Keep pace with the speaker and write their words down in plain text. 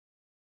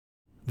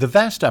The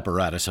vast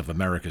apparatus of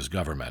America's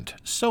government,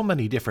 so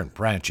many different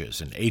branches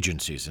and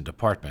agencies and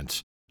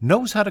departments,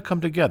 knows how to come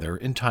together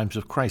in times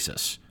of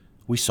crisis.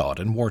 We saw it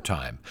in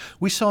wartime.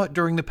 We saw it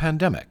during the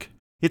pandemic.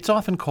 It's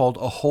often called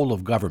a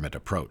whole-of-government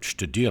approach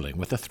to dealing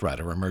with a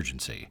threat or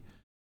emergency.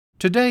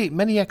 Today,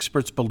 many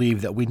experts believe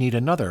that we need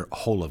another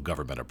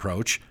whole-of-government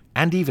approach,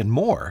 and even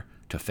more,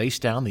 to face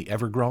down the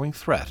ever-growing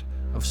threat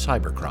of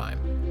cybercrime.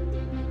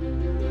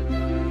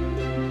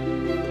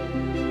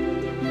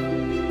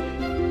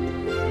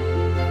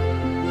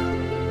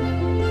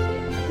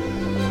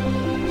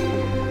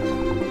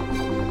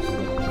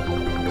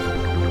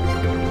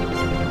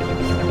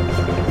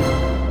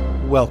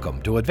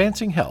 Welcome to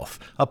Advancing Health,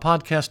 a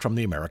podcast from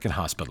the American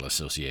Hospital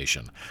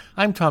Association.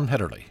 I'm Tom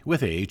Hedderly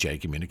with AHA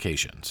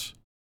Communications.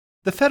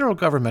 The federal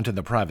government and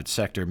the private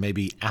sector may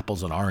be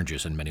apples and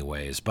oranges in many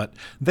ways, but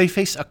they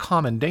face a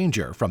common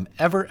danger from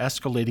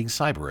ever-escalating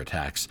cyber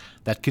attacks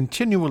that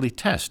continually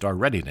test our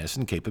readiness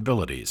and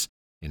capabilities.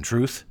 In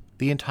truth,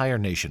 the entire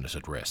nation is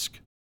at risk.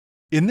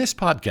 In this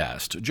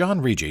podcast, John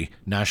Rigi,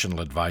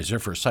 National Advisor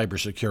for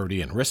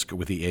Cybersecurity and Risk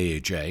with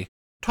the AHA,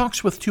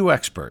 talks with two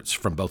experts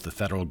from both the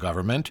federal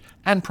government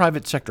and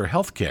private sector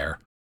healthcare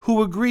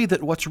who agree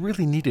that what's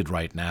really needed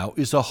right now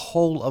is a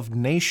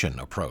whole-of-nation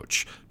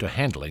approach to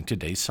handling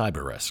today's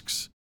cyber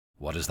risks.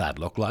 What does that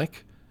look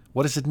like?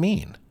 What does it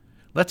mean?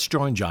 Let's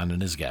join John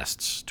and his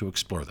guests to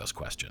explore those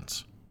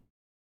questions.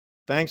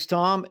 Thanks,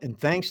 Tom, and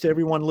thanks to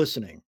everyone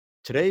listening.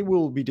 Today, we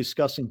will be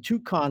discussing two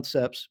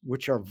concepts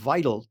which are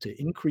vital to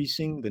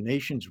increasing the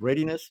nation's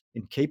readiness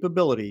and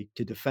capability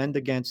to defend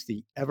against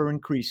the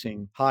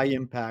ever-increasing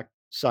high-impact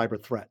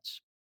cyber threats.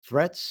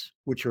 Threats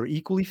which are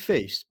equally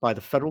faced by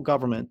the federal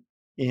government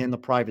and the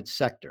private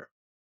sector.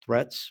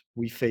 Threats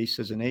we face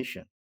as a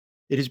nation.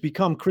 It has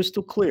become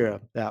crystal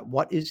clear that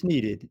what is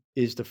needed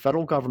is the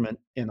federal government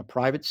and the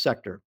private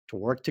sector to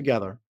work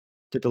together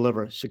to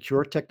deliver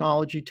secure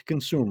technology to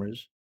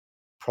consumers,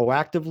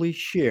 proactively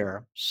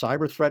share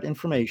cyber threat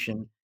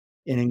information,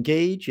 and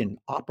engage in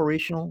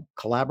operational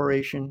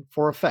collaboration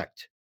for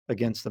effect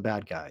against the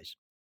bad guys.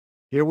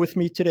 Here with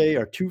me today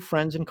are two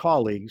friends and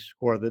colleagues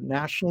who are the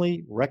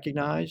nationally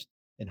recognized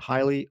and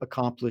highly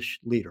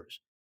accomplished leaders,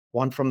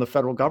 one from the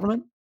federal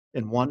government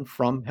and one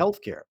from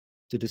healthcare,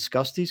 to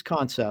discuss these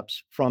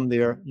concepts from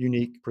their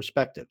unique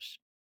perspectives.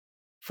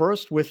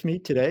 First with me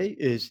today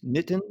is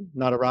Nitin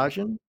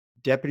Natarajan,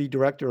 Deputy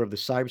Director of the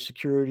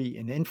Cybersecurity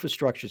and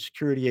Infrastructure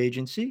Security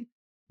Agency,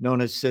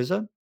 known as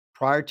CISA.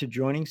 Prior to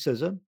joining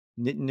CISA,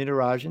 Nitin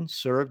Natarajan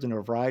served in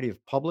a variety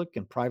of public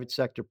and private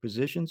sector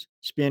positions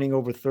spanning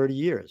over 30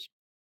 years.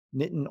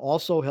 Nitin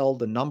also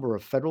held a number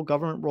of federal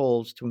government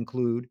roles to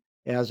include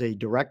as a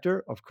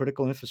Director of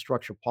Critical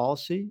Infrastructure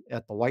Policy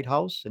at the White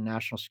House and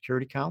National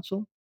Security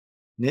Council.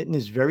 Nitin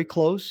is very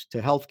close to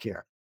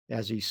healthcare,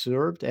 as he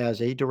served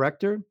as a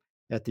director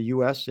at the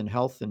U.S. in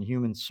Health and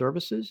Human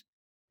Services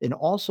and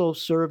also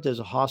served as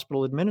a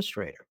hospital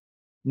administrator.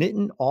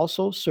 Nitin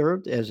also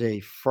served as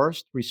a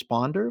first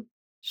responder,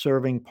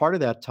 serving part of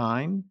that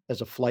time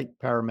as a flight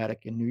paramedic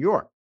in New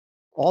York.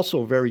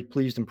 Also very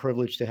pleased and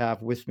privileged to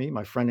have with me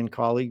my friend and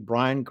colleague,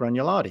 Brian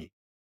Granulotti,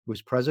 who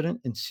is president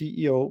and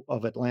CEO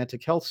of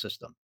Atlantic Health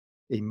System,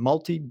 a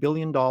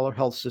multi-billion-dollar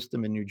health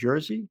system in New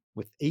Jersey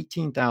with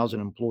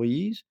 18,000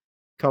 employees,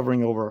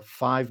 covering over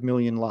 5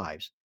 million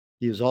lives.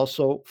 He is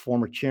also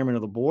former chairman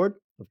of the board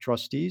of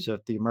trustees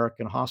at the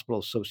American Hospital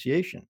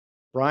Association.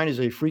 Brian is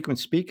a frequent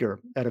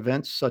speaker at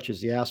events such as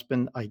the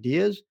Aspen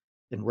Ideas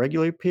and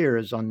regularly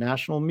appears on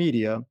national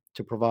media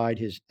to provide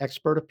his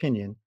expert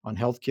opinion on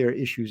healthcare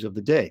issues of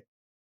the day.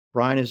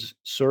 Brian has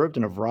served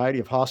in a variety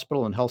of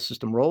hospital and health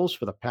system roles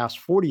for the past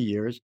 40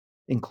 years,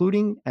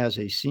 including as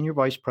a senior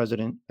vice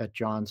president at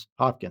Johns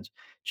Hopkins.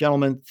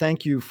 Gentlemen,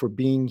 thank you for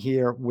being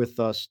here with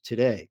us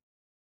today.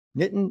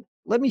 Nitin,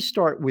 let me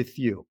start with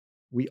you.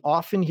 We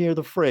often hear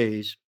the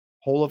phrase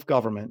whole of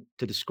government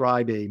to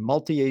describe a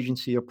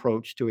multi-agency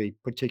approach to a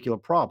particular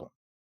problem.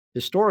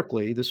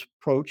 Historically, this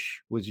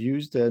approach was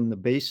used in the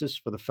basis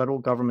for the federal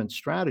government's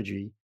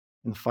strategy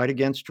in the fight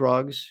against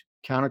drugs,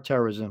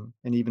 counterterrorism,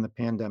 and even the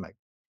pandemic.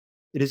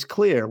 It is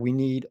clear we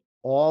need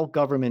all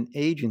government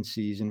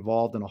agencies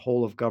involved in a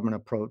whole of government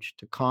approach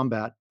to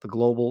combat the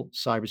global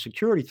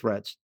cybersecurity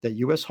threats that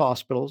U.S.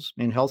 hospitals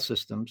and health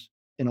systems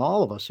and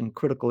all of us in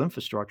critical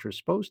infrastructure are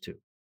exposed to.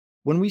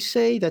 When we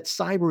say that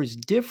cyber is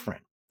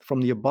different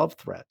from the above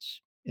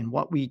threats, and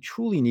what we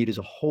truly need is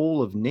a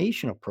whole of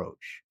nation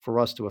approach for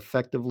us to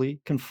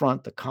effectively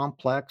confront the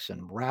complex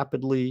and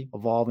rapidly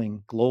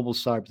evolving global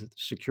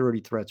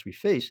cybersecurity threats we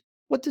face,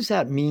 what does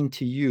that mean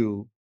to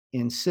you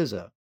in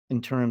CISA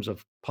in terms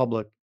of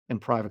public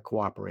and private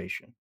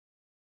cooperation?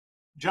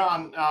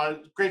 John,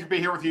 great to be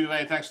here with you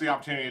today. Thanks for the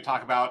opportunity to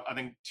talk about, I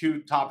think,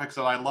 two topics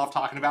that I love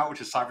talking about,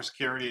 which is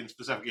cybersecurity and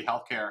specifically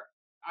healthcare.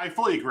 I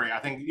fully agree. I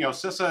think,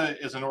 CISA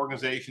is an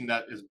organization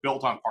that is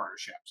built on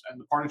partnerships,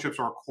 and the partnerships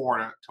are core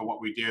to what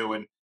we do.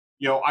 And,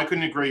 I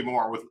couldn't agree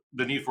more with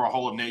the need for a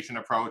whole of nation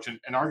approach and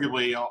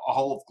arguably a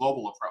whole of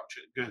global approach,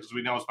 because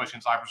we know, especially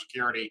in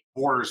cybersecurity,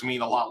 borders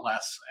mean a lot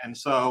less. And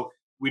so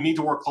we need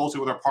to work closely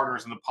with our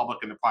partners in the public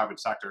and the private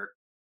sector.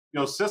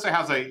 CISA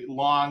has a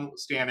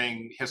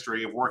long-standing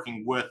history of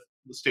working with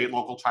the state,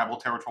 local, tribal,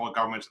 territorial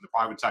governments and the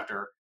private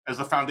sector as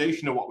the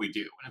foundation of what we do.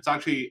 And it's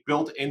actually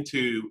built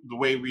into the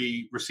way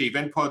we receive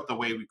input, the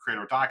way we create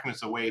our documents,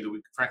 the way that we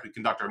frankly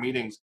conduct our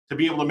meetings, to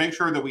be able to make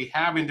sure that we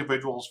have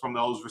individuals from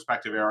those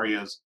respective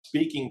areas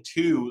speaking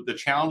to the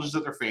challenges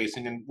that they're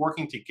facing and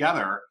working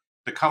together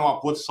to come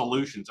up with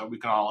solutions that we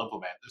can all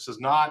implement. This is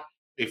not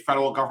a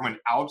federal government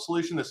out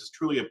solution. This is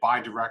truly a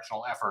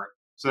bi-directional effort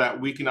so that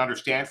we can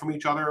understand from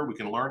each other, we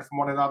can learn from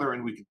one another,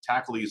 and we can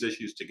tackle these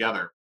issues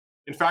together.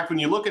 In fact, when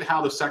you look at how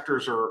the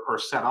sectors are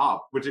set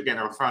up, which again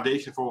are the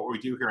foundation for what we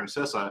do here in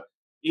CISA,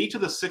 each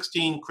of the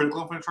 16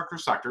 critical infrastructure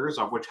sectors,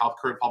 of which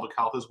healthcare and public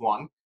health is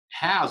one,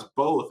 has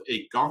both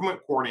a government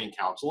coordinating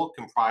council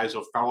comprised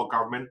of federal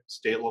government,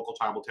 state, local,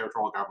 tribal,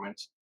 territorial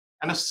governments,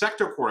 and a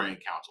sector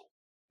coordinating council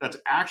that's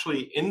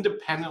actually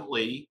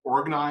independently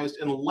organized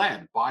and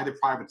led by the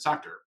private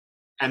sector.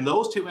 And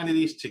those two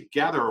entities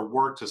together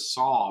work to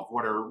solve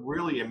what are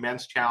really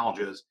immense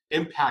challenges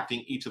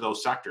impacting each of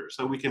those sectors.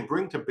 So we can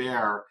bring to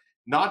bear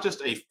not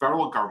just a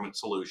federal government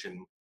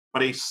solution,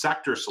 but a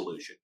sector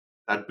solution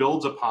that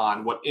builds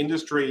upon what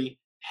industry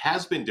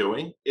has been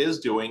doing, is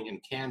doing,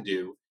 and can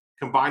do,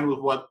 combined with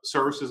what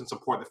services and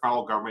support the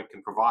federal government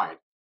can provide.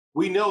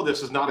 We know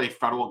this is not a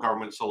federal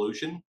government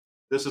solution.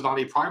 This is not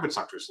a private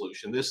sector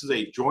solution. This is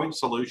a joint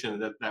solution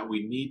that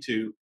we need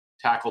to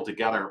tackle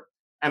together.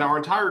 And our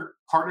entire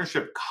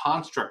partnership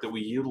construct that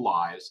we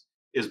utilize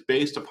is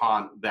based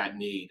upon that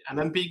need. And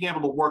then being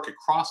able to work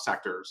across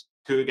sectors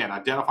to, again,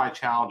 identify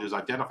challenges,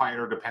 identify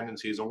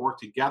interdependencies, and work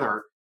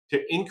together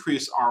to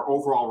increase our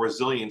overall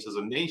resilience as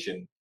a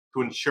nation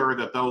to ensure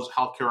that those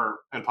healthcare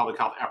and public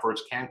health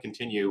efforts can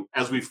continue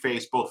as we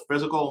face both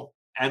physical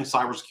and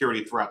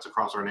cybersecurity threats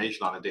across our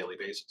nation on a daily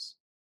basis.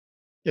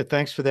 Yeah,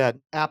 thanks for that.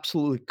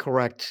 Absolutely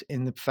correct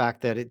in the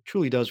fact that it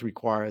truly does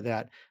require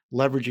that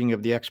leveraging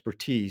of the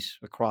expertise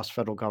across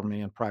federal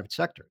government and private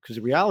sector. Because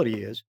the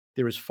reality is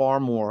there is far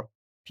more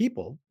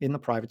people in the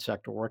private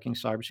sector working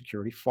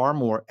cybersecurity, far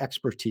more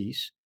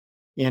expertise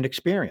and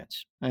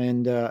experience.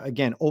 And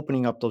again,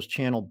 opening up those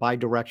channel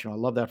bi-directional. I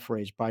love that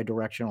phrase,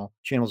 bi-directional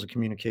channels of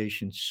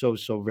communication. So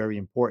very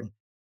important.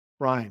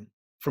 Brian,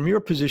 from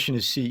your position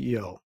as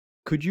CEO,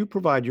 could you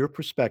provide your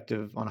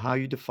perspective on how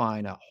you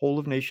define a whole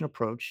of nation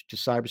approach to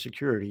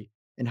cybersecurity?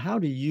 And how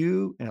do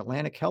you and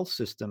Atlantic Health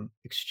System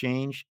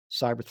exchange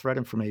cyber threat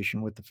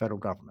information with the federal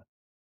government?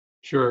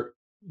 Sure.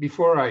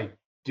 Before I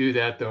do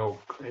that, though,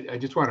 I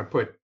just want to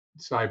put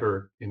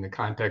cyber in the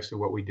context of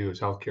what we do as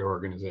healthcare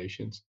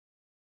organizations.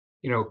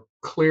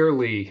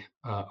 Clearly,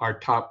 our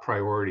top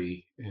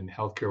priority in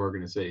healthcare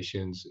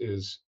organizations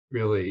is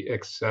really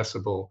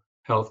accessible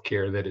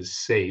healthcare that is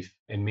safe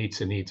and meets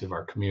the needs of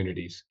our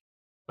communities.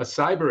 A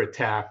cyber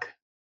attack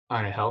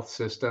on a health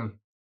system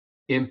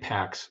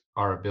impacts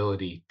our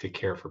ability to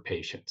care for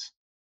patients.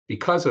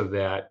 Because of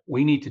that,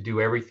 we need to do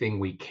everything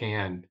we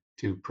can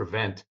to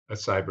prevent a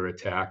cyber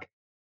attack.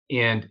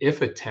 And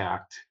if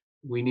attacked,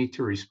 we need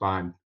to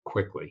respond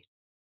quickly.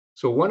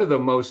 So, one of the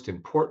most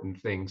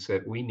important things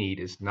that we need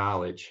is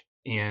knowledge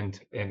and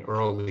an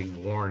early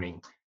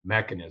warning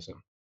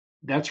mechanism.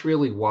 That's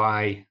really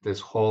why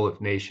this whole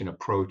of nation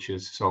approach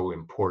is so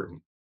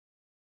important.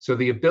 So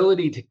the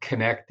ability to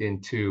connect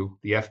into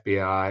the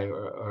FBI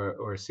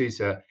or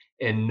CISA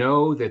and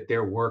know that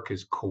their work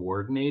is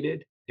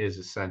coordinated is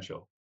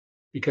essential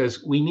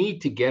because we need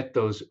to get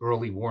those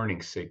early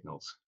warning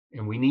signals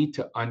and we need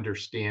to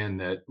understand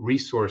that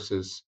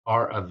resources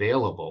are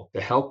available to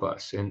help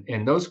us.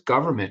 And those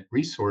government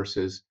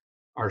resources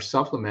are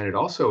supplemented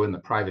also in the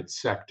private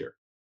sector.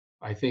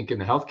 I think in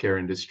the healthcare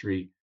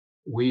industry,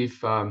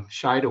 we've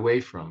shied away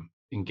from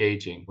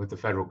engaging with the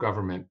federal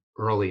government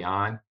early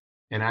on.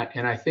 And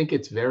I think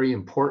it's very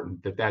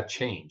important that that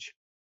change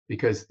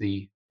because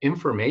the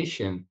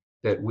information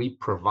that we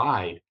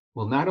provide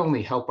will not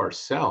only help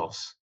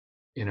ourselves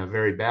in a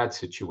very bad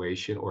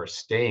situation or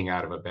staying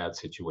out of a bad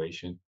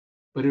situation,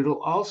 but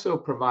it'll also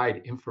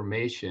provide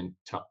information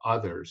to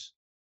others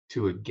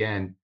to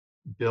again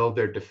build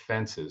their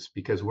defenses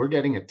because we're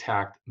getting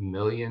attacked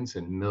millions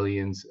and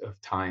millions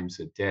of times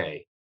a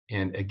day.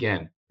 And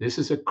again, this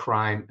is a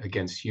crime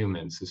against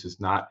humans. This is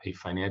not a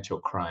financial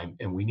crime.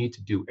 And we need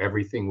to do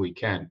everything we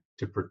can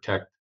to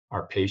protect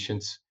our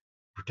patients,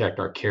 protect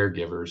our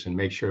caregivers, and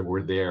make sure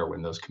we're there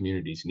when those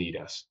communities need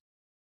us.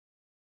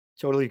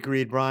 Totally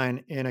agreed,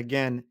 Brian. And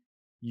again,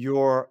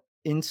 your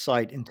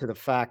insight into the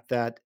fact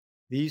that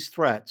these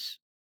threats,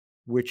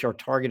 which are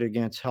targeted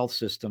against health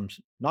systems,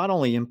 not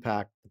only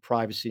impact the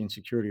privacy and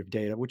security of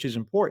data, which is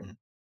important,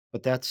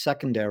 but that's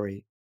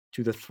secondary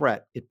to the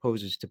threat it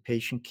poses to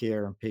patient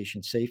care and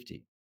patient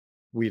safety.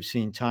 We have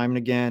seen time and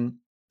again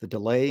the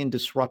delay and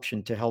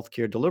disruption to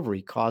healthcare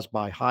delivery caused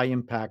by high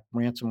impact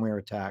ransomware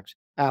attacks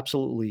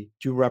absolutely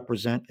do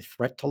represent a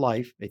threat to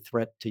life, a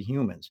threat to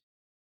humans.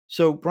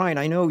 So, Brian,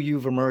 I know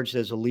you've emerged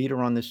as a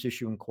leader on this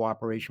issue in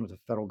cooperation with the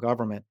federal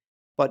government,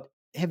 but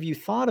have you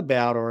thought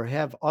about or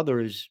have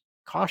others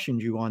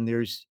cautioned you on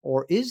there's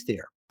or is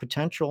there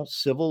potential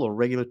civil or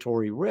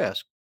regulatory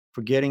risk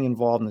for getting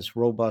involved in this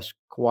robust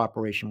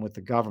cooperation with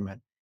the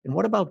government? And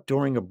what about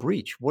during a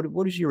breach?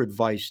 What is your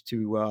advice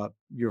to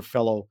your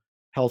fellow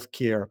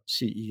healthcare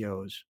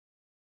CEOs?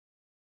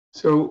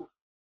 So,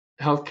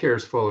 healthcare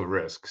is full of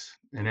risks,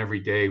 and every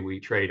day we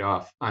trade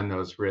off on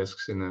those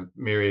risks in the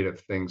myriad of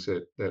things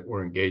that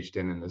we're engaged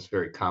in this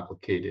very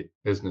complicated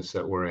business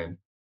that we're in.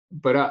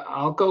 But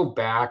I'll go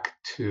back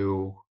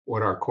to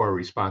what our core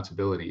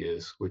responsibility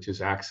is, which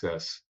is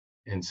access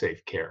and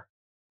safe care.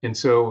 And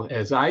so,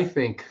 as I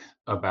think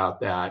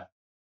about that,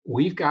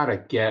 we've got to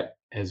get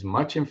as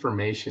much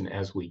information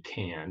as we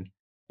can.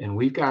 And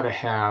we've got to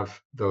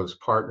have those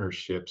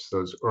partnerships,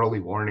 those early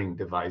warning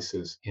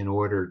devices in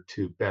order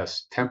to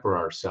best temper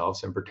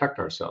ourselves and protect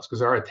ourselves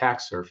because our attack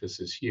surface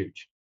is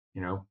huge.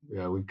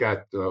 We've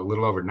got a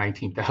little over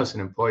 19,000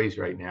 employees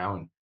right now,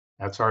 and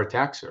that's our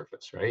attack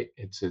surface, right?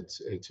 It's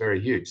very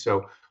huge.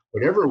 So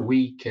whatever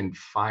we can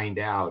find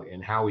out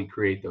and how we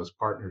create those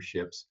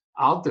partnerships,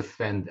 I'll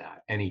defend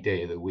that any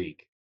day of the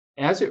week.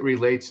 As it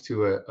relates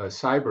to a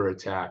cyber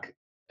attack,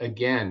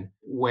 again,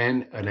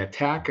 when an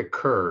attack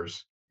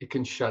occurs, it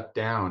can shut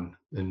down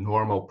the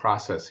normal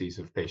processes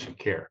of patient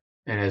care.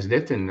 And as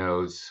Nitin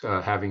knows,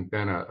 having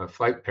been a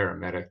flight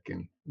paramedic,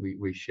 and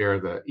we share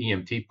the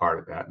EMT part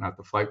of that, not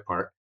the flight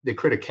part, the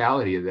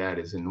criticality of that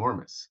is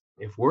enormous.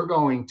 If we're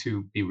going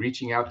to be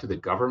reaching out to the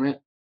government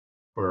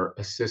for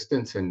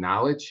assistance and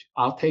knowledge,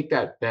 I'll take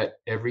that bet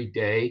every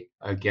day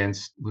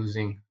against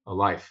losing a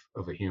life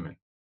of a human.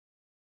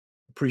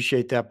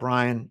 Appreciate that,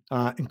 Brian.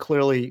 And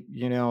clearly,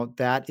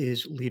 that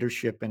is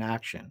leadership in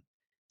action.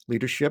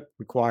 Leadership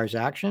requires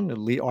action,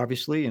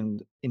 obviously,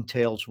 and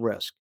entails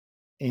risk.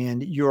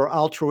 And your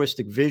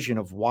altruistic vision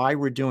of why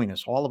we're doing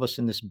this, all of us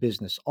in this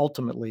business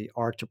ultimately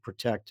are to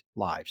protect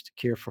lives, to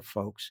care for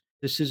folks.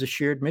 This is a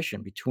shared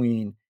mission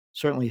between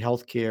certainly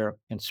healthcare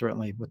and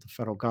certainly with the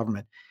federal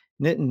government.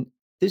 Nitin,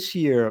 this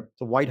year,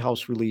 the White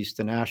House released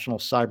the National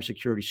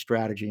Cybersecurity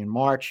Strategy in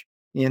March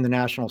and the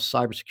National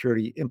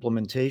Cybersecurity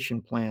Implementation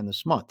Plan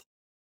this month.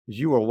 As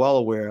you are well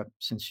aware,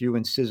 since you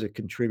and CISA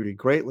contributed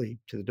greatly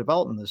to the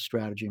development of this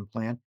strategy and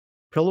plan,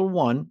 Pillar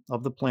one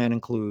of the plan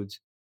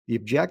includes the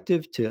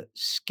objective to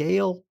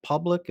scale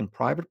public and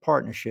private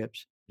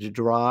partnerships to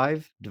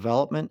drive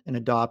development and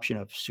adoption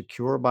of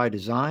secure by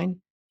design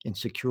and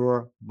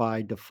secure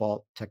by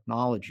default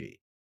technology.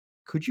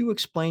 Could you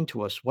explain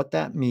to us what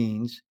that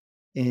means?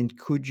 And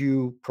could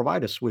you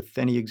provide us with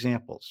any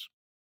examples?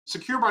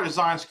 Secure by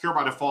design, secure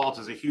by default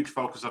is a huge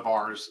focus of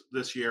ours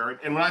this year.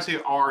 And when I say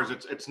ours,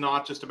 it's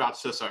not just about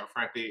CISA,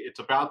 frankly, it's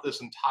about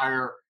this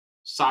entire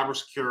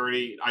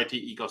cybersecurity IT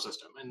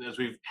ecosystem. And as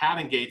we've had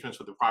engagements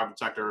with the private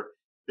sector,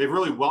 they've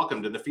really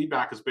welcomed and the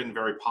feedback has been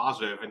very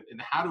positive.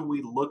 And how do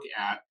we look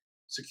at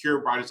secure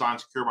by design,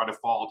 secure by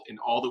default in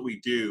all that we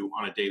do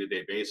on a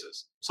day-to-day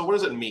basis? So what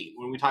does it mean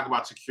when we talk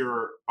about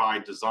secure by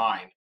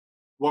design?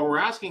 What we're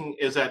asking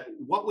is that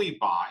what we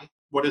buy,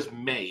 what is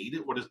made,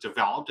 what is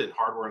developed in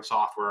hardware and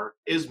software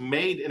is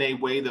made in a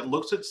way that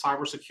looks at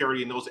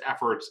cybersecurity and those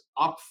efforts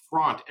up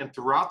front and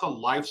throughout the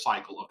life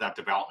cycle of that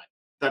development.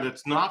 That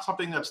it's not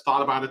something that's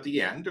thought about at the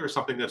end or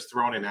something that's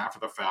thrown in after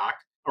the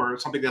fact or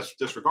something that's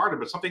disregarded,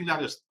 but something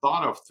that is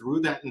thought of through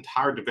that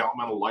entire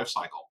developmental life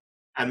cycle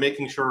and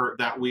making sure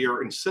that we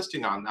are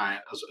insisting on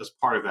that as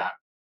part of that.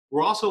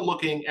 We're also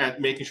looking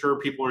at making sure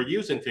people are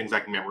using things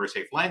like memory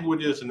safe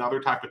languages and other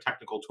type of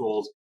technical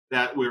tools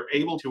that we're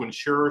able to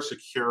ensure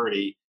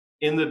security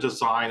in the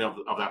design of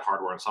that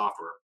hardware and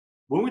software.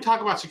 When we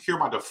talk about secure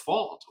by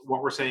default,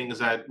 what we're saying is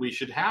that we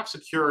should have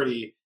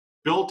security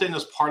built in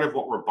as part of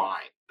what we're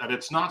buying, that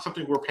it's not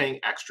something we're paying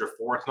extra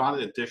for, it's not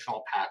an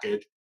additional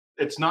package,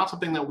 it's not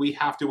something that we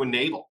have to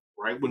enable,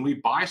 right? When we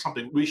buy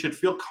something, we should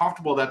feel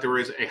comfortable that there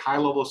is a high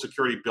level of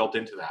security built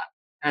into that.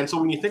 And so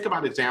when you think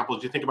about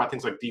examples, you think about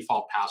things like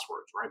default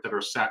passwords, right, that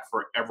are set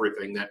for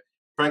everything that,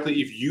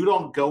 frankly, if you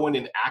don't go in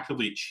and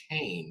actively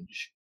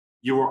change,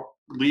 you're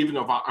leaving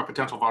a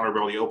potential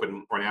vulnerability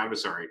open for an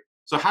adversary.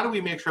 So how do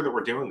we make sure that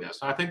we're doing this?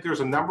 And I think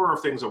there's a number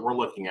of things that we're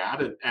looking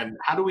at, and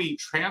how do we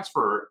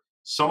transfer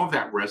some of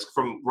that risk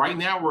from right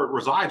now where it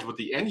resides with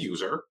the end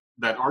user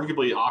that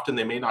arguably often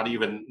they may not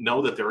even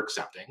know that they're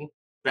accepting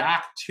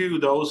back to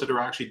those that are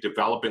actually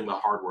developing the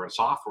hardware and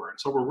software. And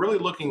so we're really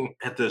looking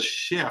at this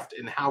shift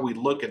in how we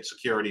look at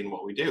security and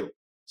what we do.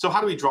 So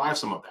how do we drive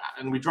some of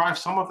that? And we drive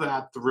some of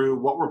that through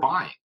what we're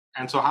buying.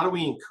 And so how do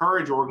we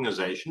encourage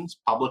organizations,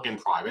 public and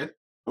private,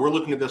 we're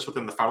looking at this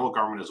within the federal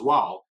government as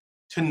well,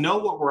 to know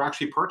what we're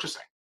actually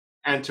purchasing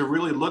and to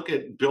really look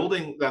at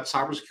building that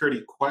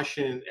cybersecurity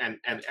question and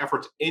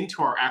efforts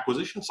into our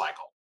acquisition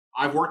cycle.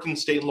 I've worked in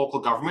state and local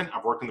government,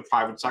 I've worked in the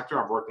private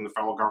sector, I've worked in the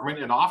federal government,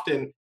 and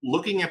often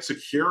looking at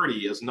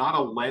security is not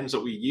a lens that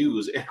we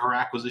use in our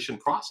acquisition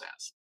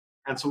process.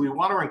 And so we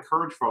want to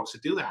encourage folks to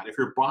do that. If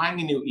you're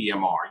buying a new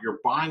EMR, you're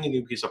buying a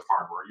new piece of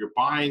hardware, you're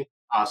buying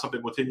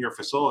something within your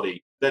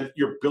facility, then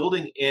you're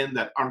building in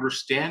that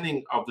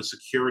understanding of the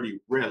security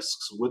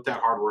risks with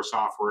that hardware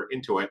software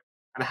into it.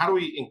 And how do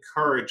we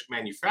encourage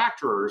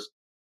manufacturers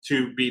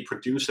to be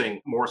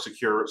producing more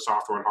secure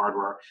software and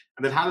hardware?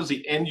 And then how does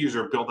the end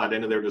user build that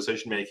into their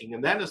decision making?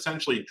 And then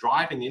essentially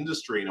driving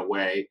industry in a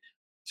way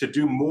to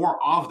do more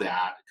of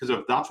that, because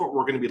if that's what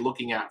we're going to be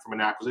looking at from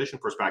an acquisition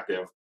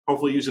perspective,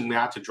 hopefully using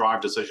that to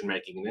drive decision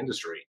making in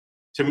industry.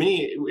 To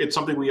me, it's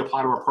something we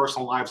apply to our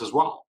personal lives as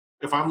well.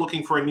 If I'm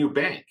looking for a new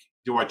bank,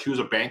 do I choose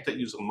a bank that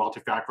uses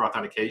multi-factor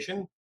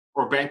authentication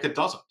or a bank that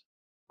doesn't,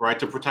 right,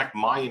 to protect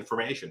my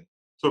information?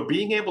 So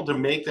being able to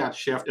make that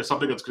shift is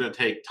something that's going to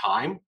take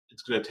time.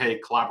 It's going to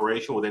take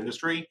collaboration with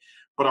industry.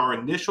 But our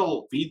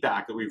initial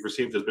feedback that we've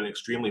received has been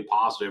extremely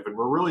positive, and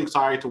we're really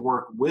excited to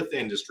work with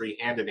industry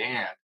hand in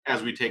hand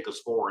as we take us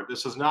forward.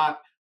 This is not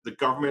the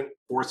government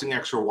forcing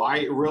X or Y.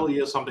 It really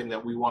is something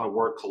that we want to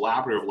work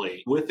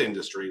collaboratively with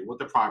industry, with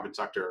the private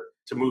sector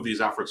to move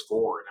these efforts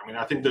forward. I mean,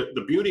 I think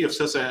the beauty of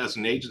CISA as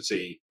an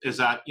agency is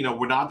that,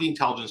 we're not the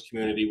intelligence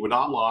community, we're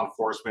not law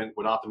enforcement,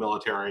 we're not the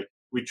military.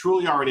 We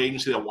truly are an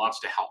agency that wants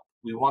to help.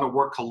 We want to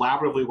work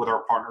collaboratively with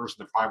our partners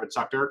in the private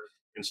sector,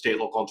 in state,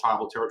 local, and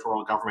tribal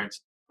territorial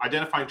governments,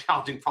 identifying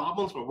challenging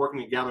problems, but working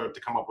together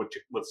to come up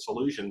with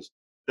solutions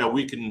that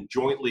we can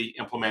jointly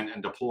implement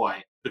and deploy.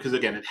 Because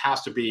again, it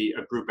has to be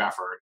a group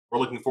effort. We're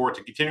looking forward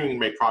to continuing to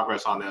make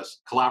progress on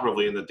this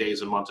collaboratively in the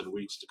days and months and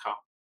weeks to come.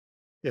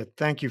 Yeah,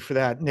 thank you for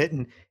that,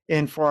 Nitin.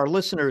 And for our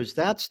listeners,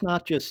 that's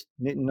not just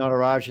Nitin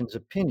Natarajan's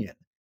opinion.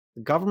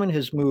 The government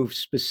has moved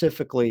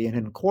specifically and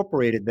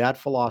incorporated that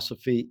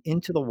philosophy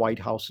into the White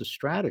House's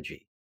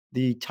strategy.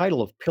 The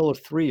title of Pillar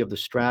 3 of the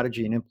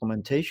strategy and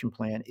implementation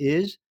plan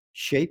is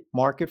Shape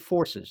Market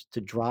Forces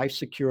to Drive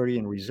Security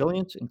and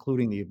Resilience,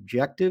 including the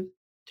objective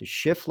to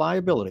shift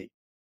liability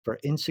for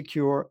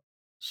insecure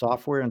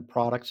software and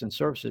products and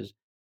services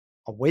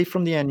away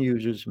from the end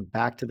users and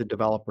back to the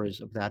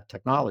developers of that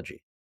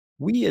technology.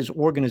 We, as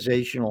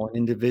organizational and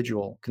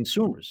individual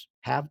consumers,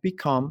 have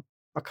become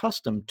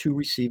accustomed to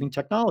receiving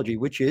technology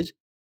which is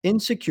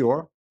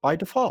insecure by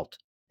default,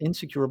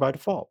 insecure by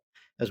default,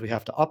 as we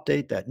have to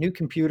update that new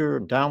computer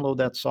and download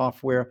that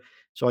software.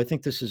 So I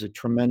think this is a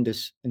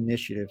tremendous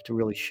initiative to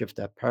really shift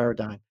that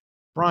paradigm.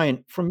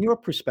 Brian, from your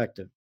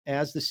perspective,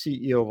 as the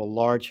CEO of a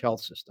large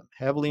health system,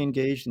 heavily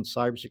engaged in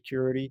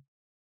cybersecurity,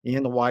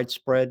 and the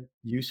widespread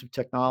use of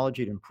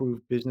technology to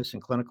improve business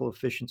and clinical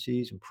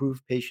efficiencies,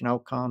 improve patient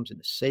outcomes,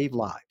 and to save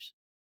lives.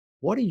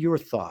 What are your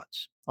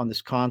thoughts on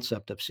this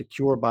concept of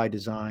secure by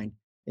design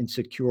and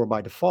secure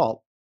by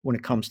default when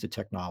it comes to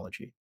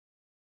technology?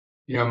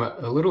 Yeah, I'm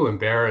a little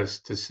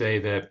embarrassed to say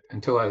that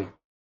until I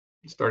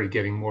started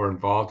getting more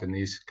involved in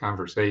these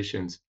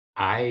conversations,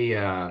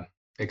 I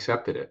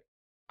accepted it.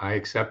 I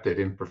accepted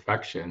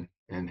imperfection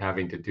and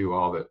having to do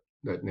all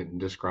that Nitin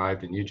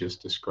described and you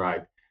just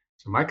described.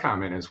 So my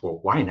comment is, well,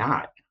 why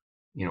not?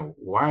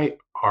 Why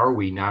are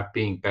we not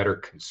being better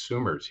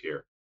consumers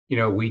here?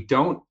 We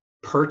don't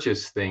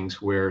purchase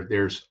things where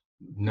there's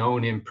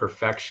known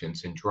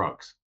imperfections in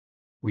drugs.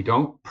 We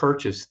don't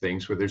purchase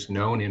things where there's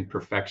known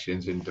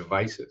imperfections in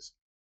devices.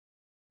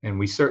 And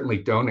we certainly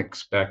don't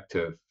expect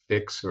to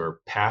fix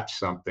or patch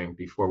something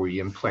before we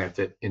implant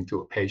it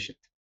into a patient.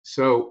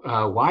 So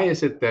why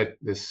is it that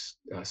this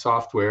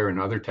software and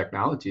other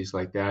technologies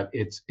like that,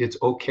 it's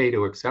okay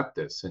to accept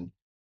this? And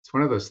it's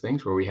one of those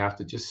things where we have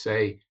to just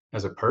say,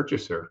 as a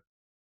purchaser,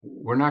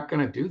 we're not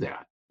going to do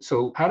that.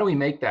 So how do we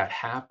make that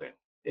happen?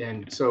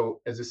 And so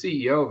as a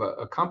CEO of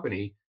a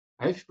company,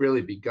 I've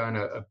really begun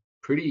a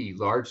pretty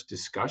large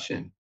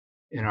discussion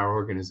in our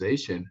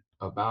organization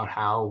about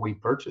how we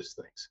purchase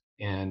things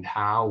and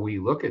how we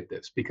look at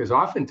this, because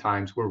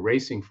oftentimes we're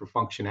racing for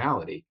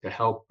functionality to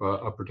help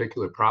a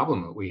particular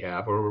problem that we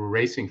have, or we're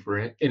racing for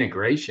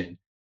integration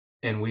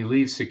and we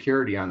leave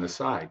security on the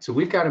side. So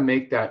we've got to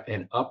make that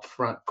an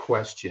upfront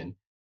question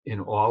in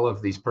all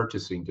of these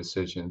purchasing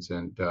decisions,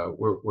 and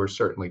we're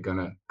certainly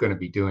going to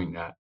be doing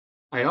that.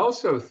 I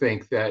also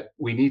think that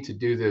we need to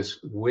do this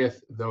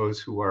with those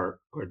who are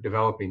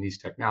developing these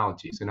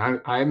technologies. And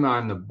I'm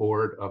on the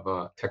board of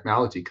a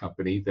technology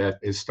company that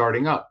is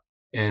starting up.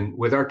 And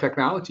with our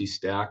technology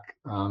stack,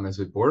 as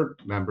a board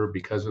member,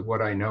 because of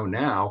what I know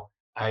now,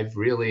 I've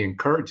really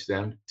encouraged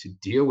them to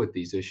deal with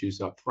these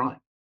issues up front.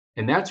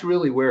 And that's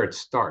really where it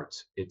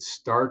starts. It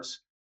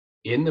starts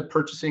in the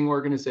purchasing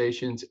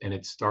organizations, and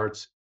it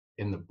starts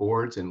in the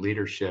boards and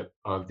leadership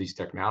of these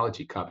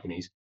technology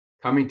companies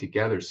coming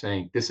together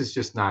saying, this is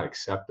just not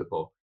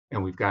acceptable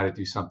and we've got to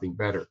do something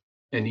better.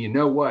 And you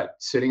know what?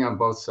 Sitting on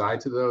both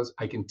sides of those,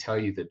 I can tell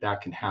you that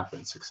that can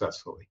happen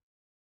successfully.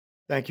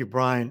 Thank you,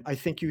 Brian. I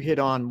think you hit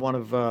on one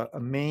of a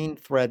main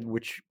thread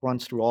which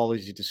runs through all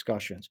these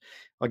discussions.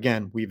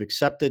 Again, we've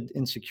accepted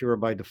insecure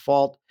by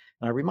default.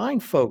 And I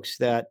remind folks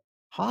that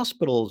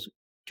hospitals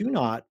do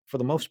not, for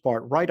the most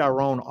part, write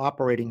our own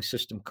operating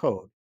system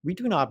code. We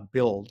do not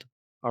build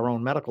our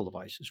own medical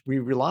devices. We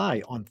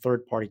rely on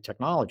third-party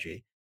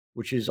technology,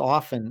 which is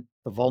often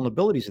the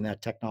vulnerabilities in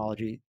that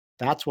technology.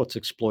 That's what's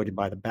exploited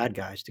by the bad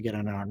guys to get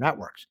on our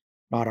networks,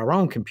 not our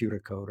own computer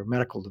code or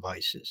medical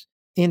devices.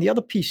 And the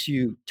other piece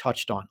you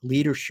touched on,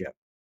 leadership,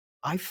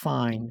 I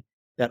find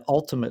that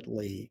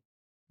ultimately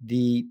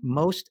the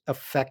most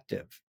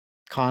effective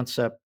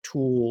concept,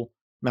 tool,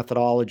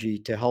 methodology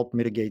to help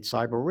mitigate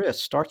cyber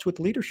risks starts with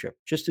leadership,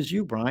 just as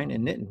you, Brian,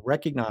 and Nitin,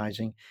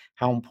 recognizing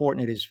how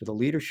important it is for the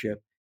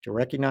leadership to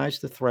recognize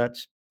the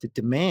threats, to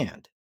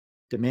demand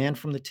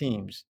from the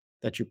teams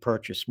that you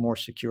purchase more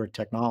secure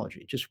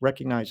technology. Just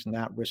recognizing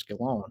that risk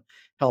alone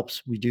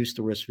helps reduce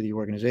the risk for the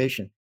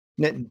organization.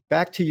 Nitin,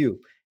 back to you.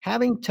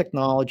 Having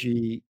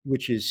technology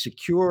which is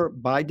secure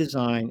by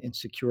design and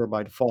secure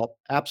by default,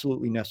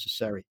 absolutely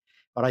necessary.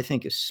 But I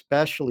think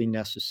especially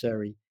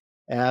necessary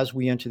as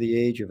we enter the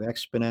age of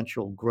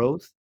exponential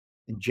growth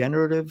and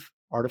generative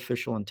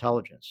artificial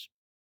intelligence.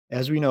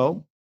 As we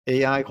know,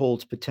 AI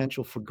holds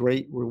potential for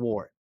great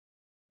reward,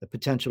 the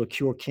potential to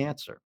cure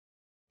cancer,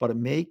 but it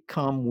may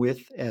come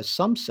with, as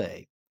some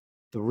say,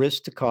 the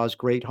risk to cause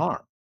great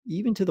harm,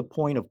 even to the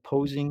point of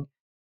posing,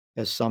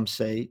 as some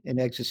say, an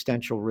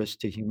existential risk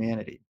to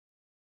humanity.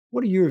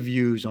 What are your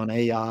views on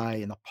AI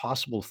and the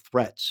possible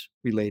threats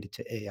related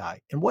to AI?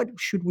 And what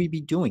should we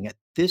be doing at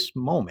this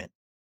moment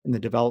in the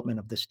development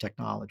of this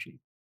technology?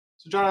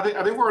 So, John,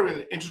 I think we're in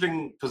an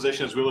interesting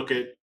position as we look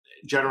at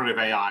generative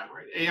AI.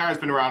 Right? AI has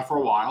been around for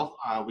a while.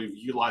 We've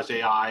utilized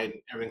AI and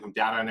everything from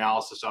data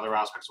analysis to other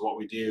aspects of what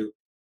we do.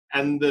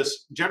 And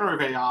this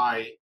generative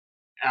AI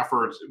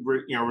effort,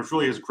 which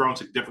really has grown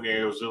significantly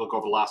as we look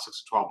over the last 6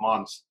 to 12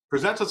 months,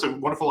 presents us a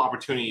wonderful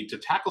opportunity to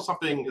tackle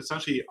something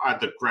essentially at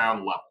the ground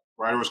level,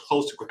 right, or as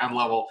close to ground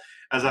level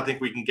as I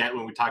think we can get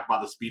when we talk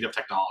about the speed of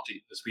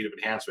technology, the speed of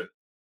enhancement,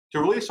 to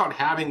really start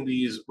having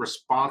these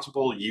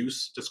responsible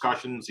use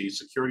discussions, these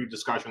security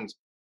discussions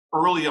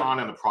early on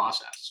in the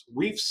process.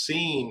 We've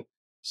seen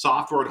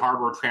software and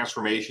hardware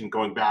transformation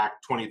going back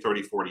 20,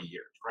 30, 40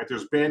 years, right?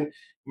 There's been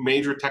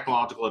major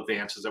technological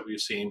advances that we've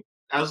seen.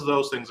 As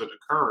those things have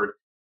occurred,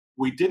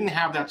 we didn't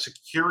have that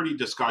security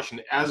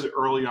discussion as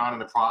early on in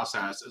the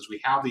process as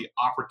we have the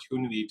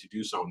opportunity to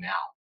do so now.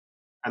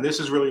 And this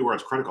is really where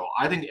it's critical.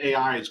 I think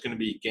AI is going to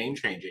be game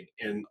changing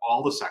in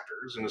all the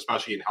sectors, and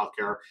especially in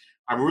healthcare.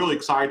 I'm really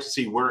excited to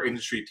see where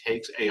industry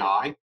takes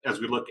AI as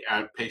we look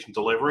at patient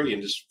delivery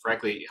and just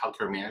frankly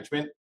healthcare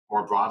management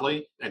more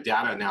broadly, and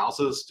data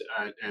analysis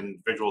and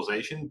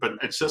visualization. But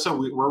at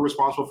CISA, we're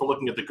responsible for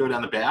looking at the good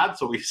and the bad.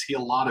 So we see a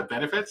lot of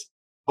benefits,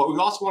 but we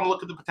also want to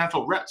look at the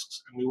potential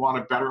risks, and we want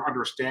to better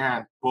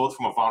understand both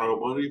from a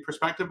vulnerability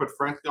perspective, but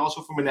frankly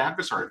also from an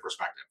adversary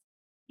perspective.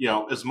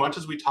 As much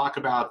as we talk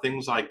about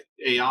things like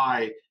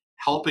AI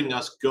helping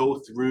us go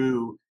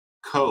through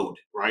code,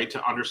 right,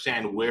 to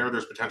understand where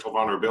there's potential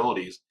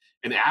vulnerabilities,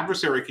 an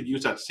adversary could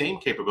use that same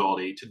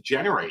capability to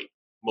generate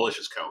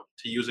malicious code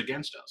to use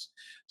against us.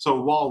 So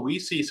while we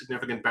see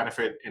significant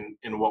benefit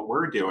in what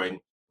we're doing,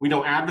 we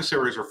know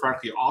adversaries are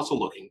frankly also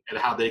looking at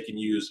how they can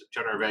use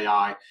generative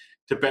AI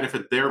to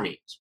benefit their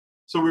means.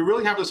 So we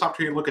really have this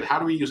opportunity to look at how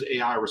do we use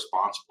AI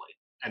responsibly,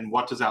 and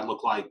what does that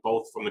look like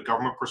both from the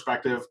government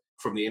perspective,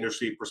 from the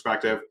industry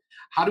perspective?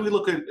 How do we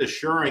look at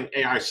assuring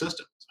AI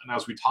systems? And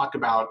as we talk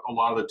about a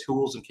lot of the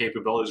tools and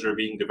capabilities that are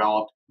being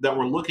developed, that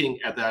we're looking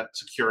at that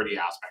security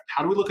aspect.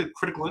 How do we look at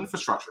critical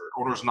infrastructure,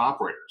 owners and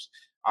operators?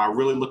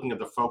 Really looking at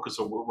the focus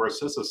of where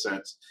CISA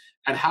sits,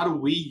 and how do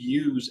we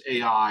use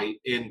AI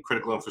in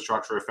critical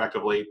infrastructure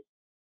effectively?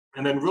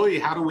 And then really,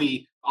 how do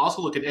we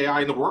also look at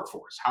AI in the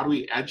workforce? How do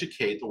we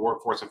educate the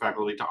workforce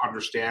effectively to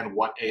understand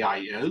what AI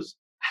is,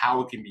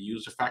 how it can be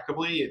used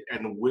effectively,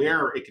 and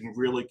where it can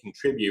really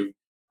contribute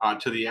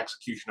to the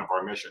execution of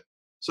our mission?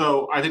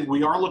 So I think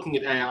we are looking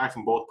at AI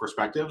from both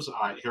perspectives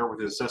here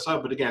within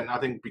CISA. But again, I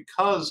think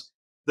because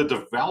the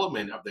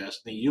development of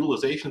this, the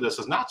utilization of this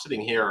is not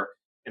sitting here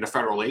in a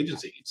federal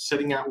agency, it's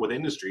sitting out with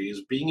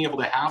industries, being able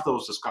to have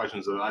those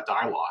discussions and that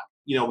dialogue.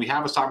 We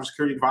have a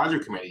cybersecurity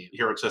advisory committee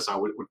here at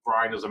CISA, which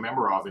Brian is a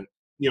member of, and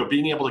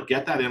being able to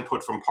get that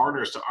input from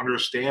partners to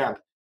understand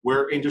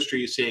where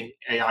industry is seeing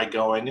AI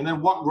going, and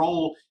then what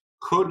role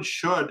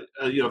should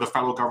the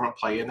federal government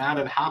play in that,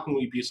 and how can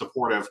we be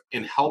supportive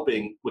in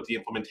helping with the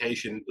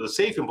implementation, the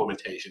safe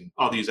implementation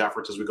of these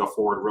efforts as we go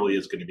forward, really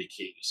is going to be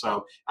key.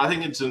 So I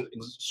think it's an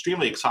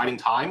extremely exciting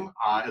time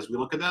as we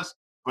look at this.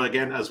 But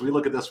again, as we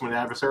look at this from an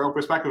adversarial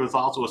perspective, it's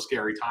also a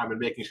scary time in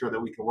making sure that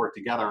we can work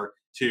together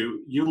to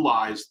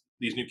utilize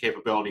these new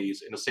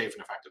capabilities in a safe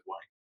and effective way.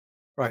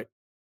 Right.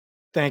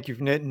 Thank you,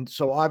 Nitin.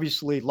 So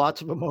obviously,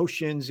 lots of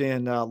emotions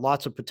and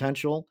lots of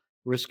potential,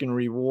 risk and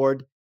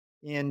reward.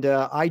 And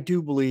I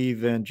do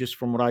believe, and just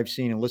from what I've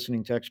seen and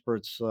listening to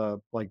experts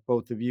like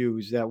both of you,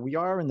 is that we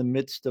are in the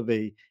midst of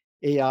a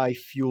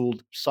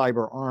AI-fueled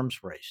cyber arms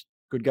race.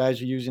 Good guys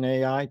are using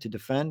AI to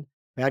defend.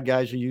 Bad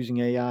guys are using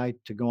AI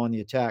to go on the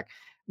attack.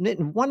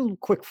 Nitin, one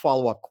quick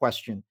follow-up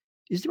question: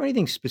 is there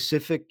anything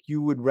specific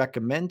you would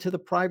recommend to the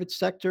private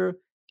sector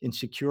in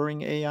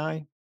securing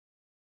AI?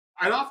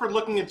 I'd offer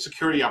looking at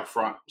security up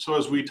front. So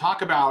as we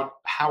talk about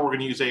how we're going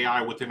to use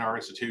AI within our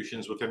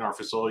institutions, within our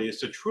facilities,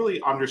 to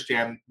truly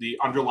understand the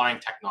underlying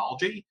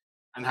technology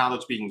and how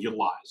that's being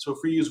utilized. So if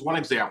we use one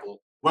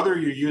example, whether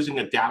you're using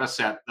a data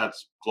set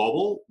that's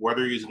global,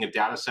 whether you're using a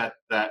data set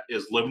that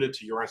is limited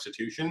to your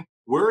institution,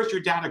 where is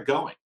your data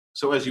going?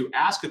 So as you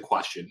ask a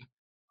question,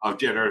 of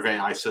generative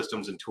AI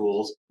systems and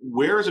tools.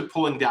 Where is it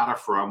pulling data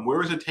from?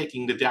 Where is it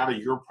taking the data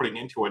you're putting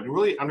into it? And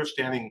really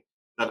understanding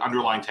that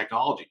underlying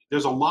technology.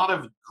 There's a lot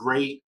of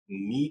great,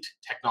 neat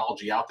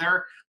technology out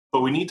there,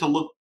 but we need to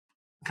look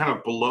kind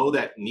of below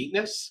that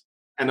neatness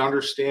and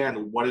understand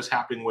what is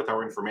happening with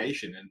our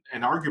information.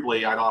 And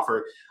arguably, I'd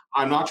offer,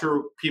 I'm not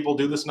sure people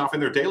do this enough in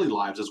their daily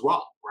lives as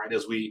well, right?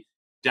 As we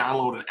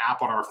download an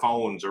app on our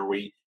phones or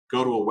we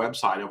go to a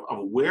website of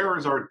where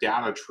is our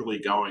data truly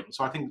going.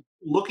 So I think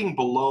looking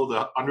below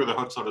the under the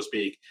hood, so to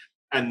speak,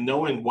 and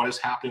knowing what is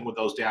happening with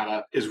those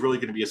data is really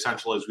going to be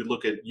essential as we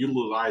look at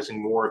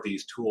utilizing more of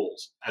these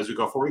tools as we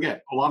go forward. Again,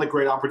 a lot of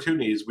great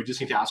opportunities. We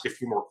just need to ask a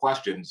few more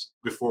questions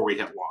before we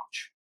hit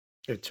launch.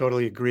 I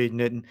totally agreed,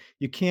 Nitin.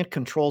 You can't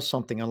control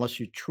something unless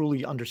you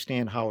truly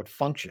understand how it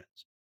functions.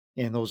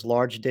 And those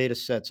large data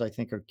sets, I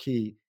think, are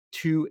key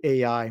to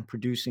AI and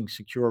producing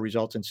secure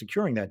results and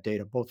securing that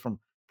data, both from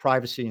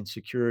privacy and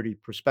security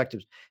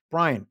perspectives.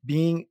 Brian,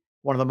 being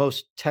one of the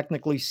most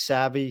technically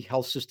savvy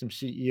health system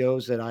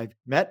CEOs that I've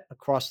met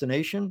across the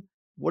nation,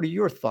 what are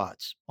your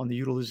thoughts on the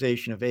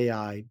utilization of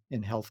AI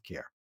in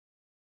healthcare?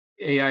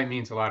 AI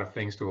means a lot of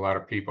things to a lot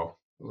of people.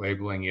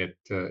 Labeling it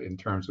in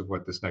terms of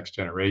what this next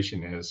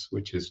generation is,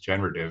 which is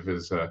generative,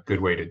 is a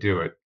good way to do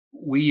it.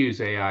 We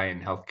use AI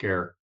in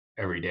healthcare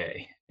every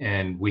day,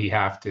 and we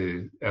have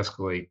to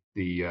escalate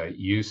the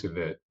use of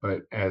it.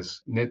 But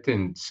as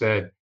Nitin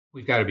said,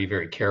 we've got to be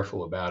very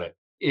careful about it.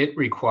 It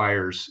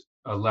requires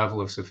a level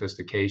of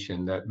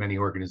sophistication that many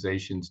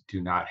organizations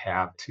do not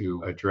have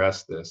to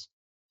address this.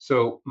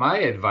 So, my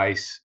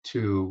advice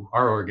to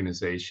our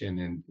organization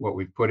and what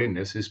we've put in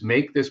this is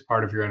make this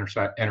part of your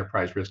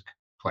enterprise risk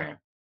plan.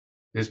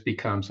 This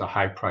becomes a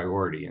high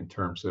priority in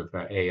terms of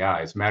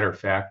AI. As a matter of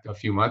fact, a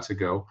few months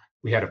ago,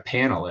 we had a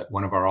panel at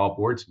one of our all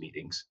boards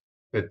meetings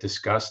that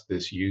discussed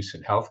this use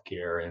in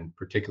healthcare and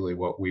particularly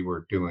what we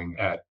were doing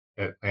at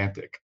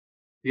Atlantic.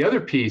 The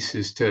other piece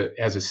is to,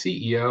 as a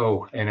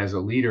CEO and as a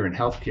leader in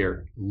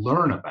healthcare,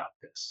 learn about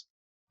this,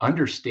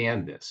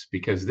 understand this,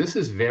 because this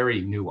is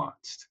very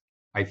nuanced.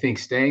 I think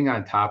staying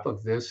on top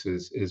of this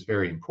is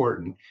very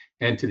important.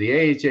 And to the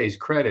AHA's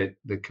credit,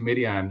 the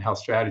Committee on Health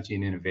Strategy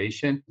and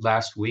Innovation,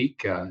 last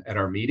week at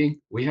our meeting,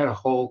 we had a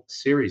whole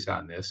series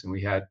on this, and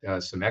we had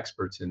some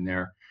experts in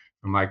there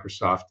from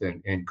Microsoft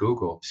and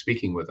Google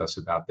speaking with us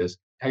about this.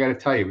 I got to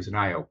tell you, it was an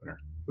eye opener.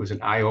 It was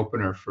an eye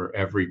opener for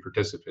every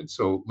participant.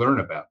 So learn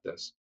about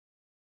this.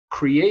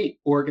 Create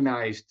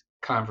organized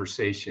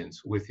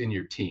conversations within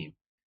your team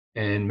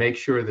and make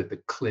sure that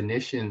the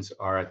clinicians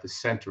are at the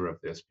center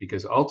of this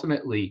because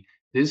ultimately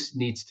this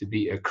needs to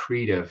be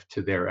accretive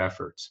to their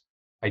efforts.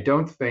 I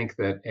don't think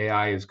that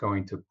AI is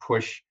going to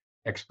push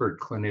expert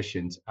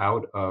clinicians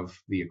out of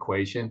the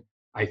equation.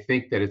 I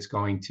think that it's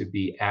going to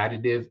be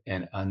additive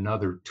and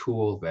another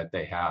tool that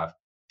they have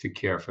to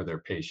care for their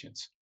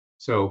patients.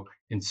 So,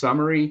 in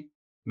summary,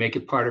 make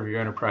it part of your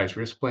enterprise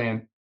risk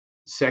plan.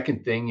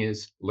 Second thing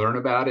is learn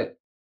about it,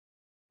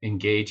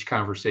 engage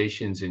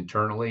conversations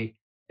internally,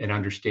 and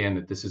understand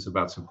that this is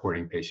about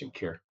supporting patient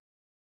care.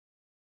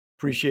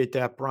 Appreciate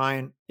that,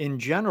 Brian. In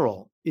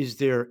general, is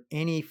there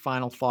any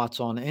final thoughts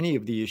on any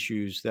of the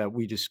issues that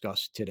we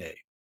discussed today?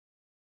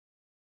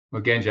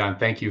 Again, John,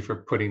 thank you for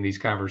putting these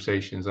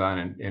conversations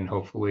on, and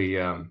hopefully,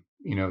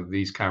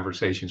 these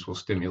conversations will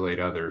stimulate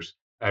others.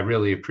 I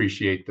really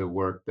appreciate the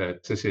work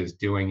that CISA is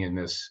doing in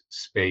this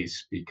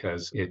space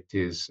because it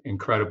is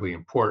incredibly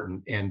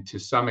important. And to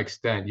some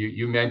extent,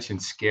 you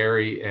mentioned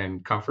scary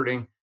and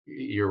comforting.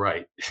 You're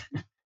right.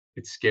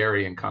 It's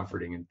scary and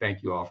comforting. And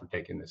thank you all for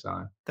taking this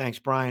on. Thanks,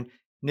 Brian.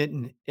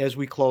 Nitin, as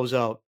we close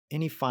out,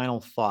 any final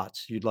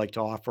thoughts you'd like to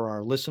offer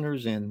our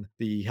listeners in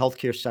the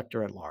healthcare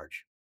sector at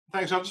large?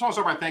 Thanks. I just want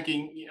to start by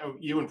thanking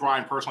you and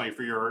Brian personally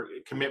for your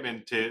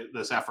commitment to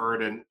this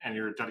effort and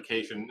your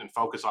dedication and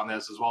focus on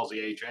this, as well as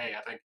the AHA.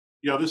 I think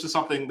this is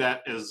something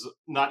that is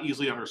not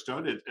easily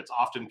understood. It's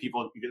often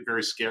people get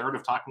very scared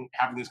of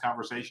having these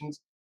conversations.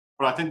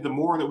 But I think the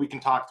more that we can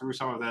talk through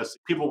some of this,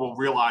 people will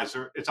realize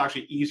it's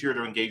actually easier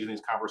to engage in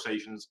these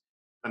conversations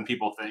than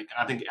people think.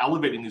 And I think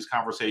elevating these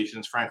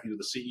conversations, frankly, to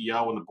the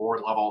CEO and the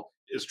board level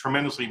is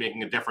tremendously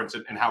making a difference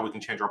in how we can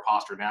change our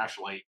posture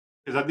nationally.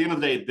 Because at the end of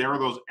the day, there are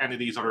those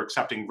entities that are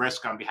accepting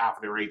risk on behalf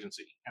of their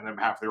agency and on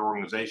behalf of their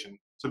organization.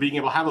 So being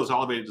able to have those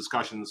elevated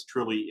discussions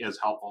truly is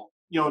helpful.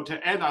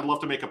 To end, I'd love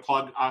to make a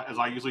plug, as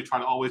I usually try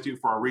to always do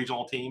for our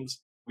regional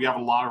teams. We have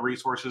a lot of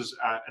resources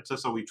at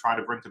CISA we try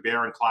to bring to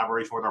bear in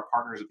collaboration with our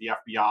partners at the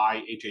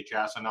FBI,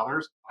 HHS, and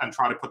others, and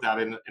try to put that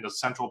in a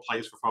central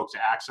place for folks to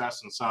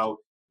access. And so,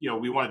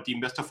 we want to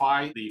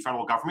demystify the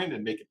federal government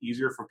and make it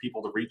easier for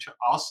people to reach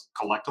us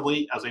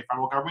collectively as a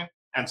federal government.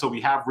 And so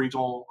we have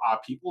regional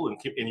people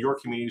in your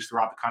communities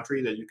throughout the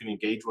country that you can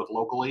engage with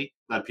locally,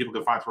 that people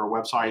can find through our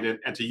website,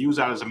 and to use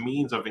that as a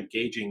means of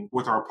engaging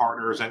with our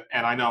partners. And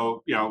I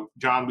know,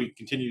 John, we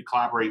continue to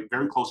collaborate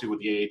very closely with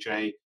the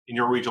AHA in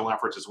your regional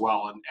efforts as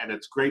well. And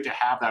it's great to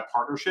have that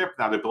partnership,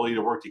 that ability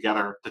to work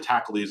together to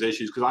tackle these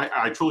issues. Because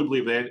I truly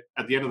believe that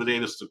at the end of the day,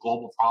 this is a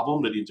global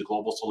problem that needs a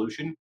global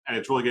solution. And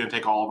it's really going to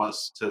take all of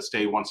us to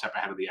stay one step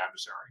ahead of the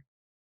adversary.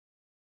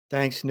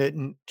 Thanks,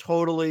 Nitin.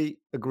 Totally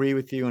agree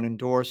with you and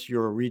endorse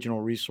your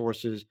regional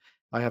resources.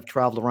 I have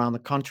traveled around the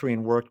country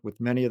and worked with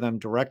many of them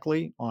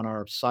directly on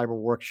our cyber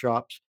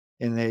workshops,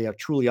 and they are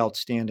truly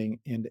outstanding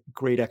and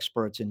great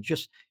experts in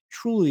just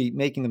truly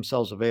making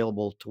themselves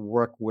available to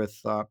work with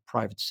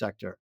private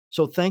sector.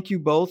 So thank you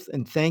both,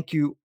 and thank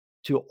you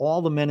to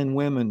all the men and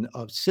women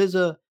of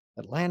CISA,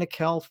 Atlantic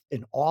Health,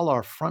 and all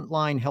our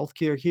frontline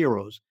healthcare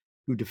heroes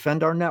who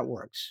defend our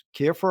networks,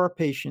 care for our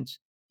patients,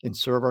 and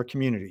serve our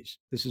communities.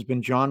 This has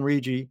been John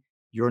Regi,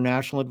 your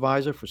National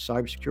Advisor for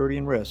Cybersecurity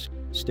and Risk.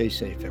 Stay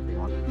safe,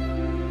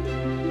 everyone.